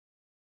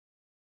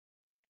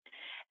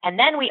And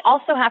then we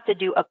also have to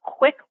do a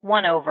quick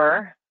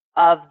one-over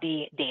of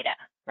the data,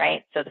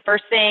 right? So the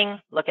first thing,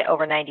 look at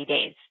over 90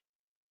 days.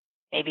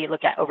 Maybe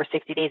look at over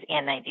 60 days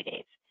and 90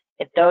 days.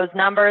 If those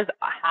numbers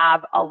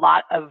have a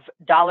lot of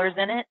dollars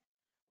in it,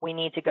 we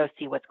need to go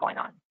see what's going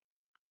on,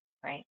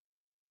 right?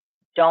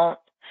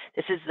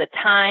 This is the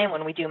time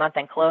when we do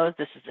month-end close,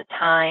 this is the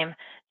time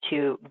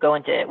to go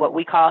into what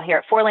we call here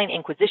at Fourlane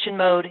inquisition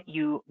mode.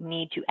 You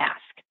need to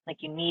ask, like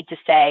you need to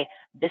say,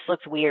 this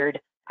looks weird,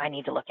 I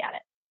need to look at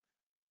it.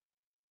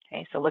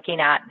 Okay, so looking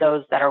at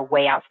those that are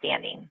way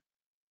outstanding.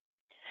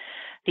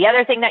 The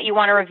other thing that you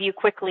want to review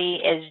quickly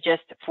is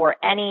just for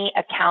any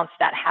accounts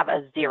that have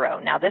a 0.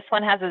 Now this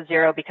one has a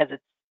 0 because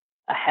it's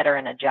a header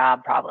in a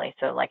job probably.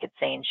 So like it's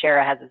saying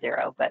Shara has a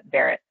 0, but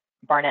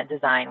Barnett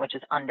Design, which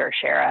is under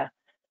Shara,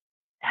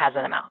 has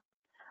an amount.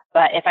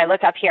 But if I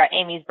look up here at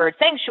Amy's Bird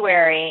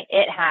Sanctuary,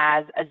 it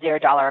has a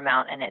 $0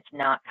 amount and it's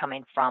not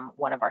coming from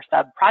one of our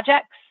sub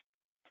projects.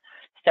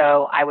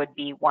 So I would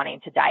be wanting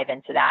to dive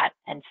into that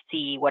and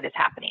see what is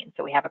happening.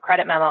 So we have a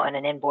credit memo and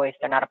an invoice.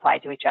 They're not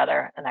applied to each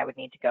other, and I would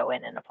need to go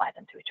in and apply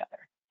them to each other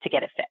to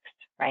get it fixed,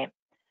 right?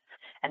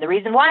 And the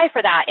reason why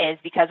for that is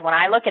because when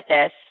I look at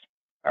this,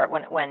 or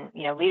when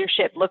you know,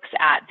 leadership looks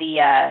at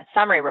the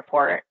summary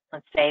report,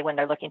 let's say when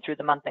they're looking through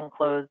the month-end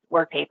close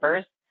work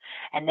papers,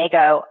 and they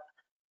go,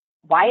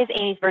 why is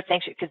Amy's Bird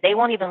Sanctuary? Because they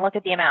won't even look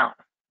at the amount.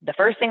 The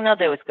first thing they'll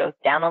do is go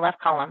down the left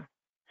column.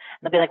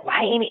 They'll be like,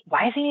 why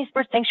is Amy's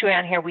Bird Sanctuary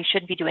on here? We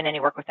shouldn't be doing any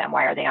work with them.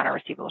 Why are they on our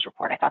receivables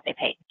report? I thought they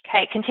paid.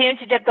 Okay, continue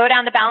to go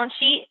down the balance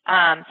sheet.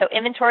 So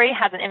inventory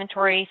has an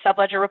inventory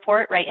subledger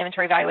report, right?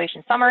 Inventory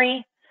valuation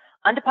summary.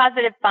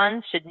 Undeposited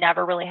funds should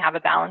never really have a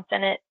balance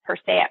in it per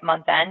se at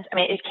month end. I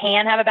mean, it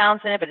can have a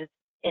balance in it, but it's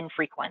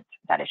infrequent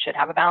that it should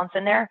have a balance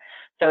in there.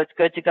 So it's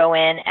good to go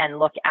in and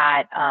look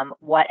at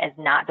what is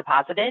not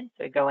deposited.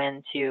 So we go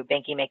into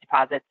banking, make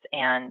deposits,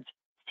 and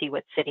see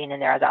what's sitting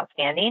in there as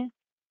outstanding.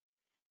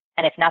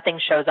 And if nothing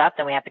shows up,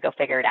 then we have to go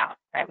figure it out,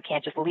 right? We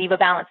can't just leave a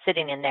balance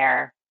sitting in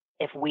there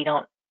if we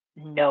don't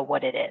know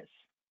what it is.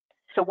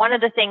 So one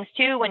of the things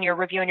too, when you're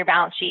reviewing your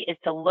balance sheet, is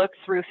to look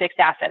through fixed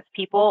assets.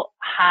 People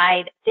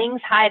things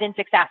hide in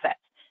fixed assets.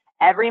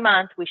 Every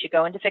month we should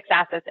go into fixed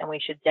assets and we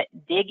should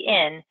dig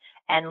in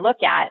and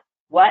look at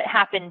what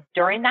happened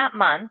during that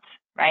month,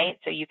 right?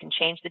 So you can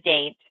change the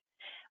date.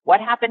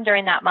 What happened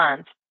during that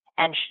month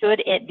and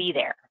should it be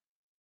there?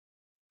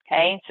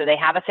 Okay, so they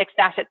have a fixed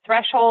asset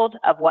threshold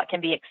of what can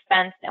be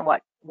expensed and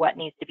what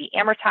needs to be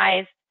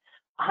amortized.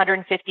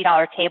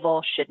 $150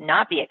 table should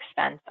not be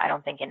expensed, I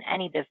don't think, in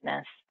any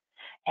business.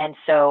 And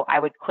so I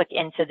would click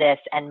into this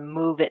and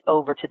move it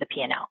over to the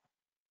P&L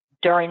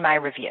during my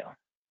review.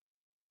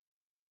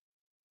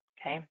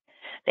 Okay,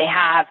 they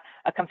have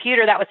a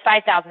computer that was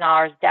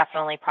 $5,000,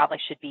 definitely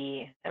should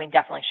be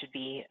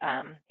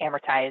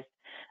amortized.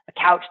 A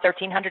couch,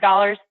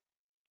 $1,300.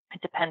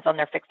 It depends on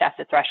their fixed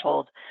asset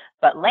threshold,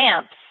 but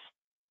lamps,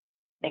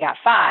 they got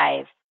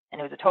 5, and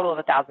it was a total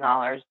of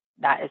 $1,000.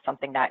 That is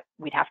something that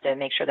we'd have to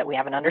make sure that we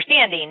have an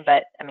understanding,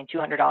 but I mean,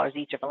 $200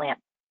 each of a lamp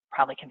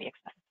probably can be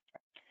expensive.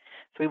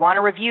 So we want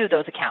to review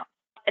those accounts.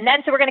 And then,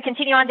 so we're going to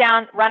continue on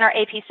down, run our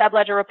AP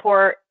subledger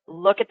report,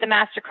 look at the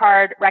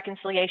MasterCard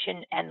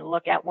reconciliation, and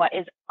look at what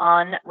is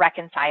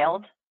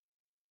unreconciled,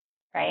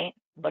 right?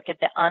 Look at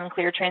the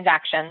unclear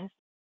transactions.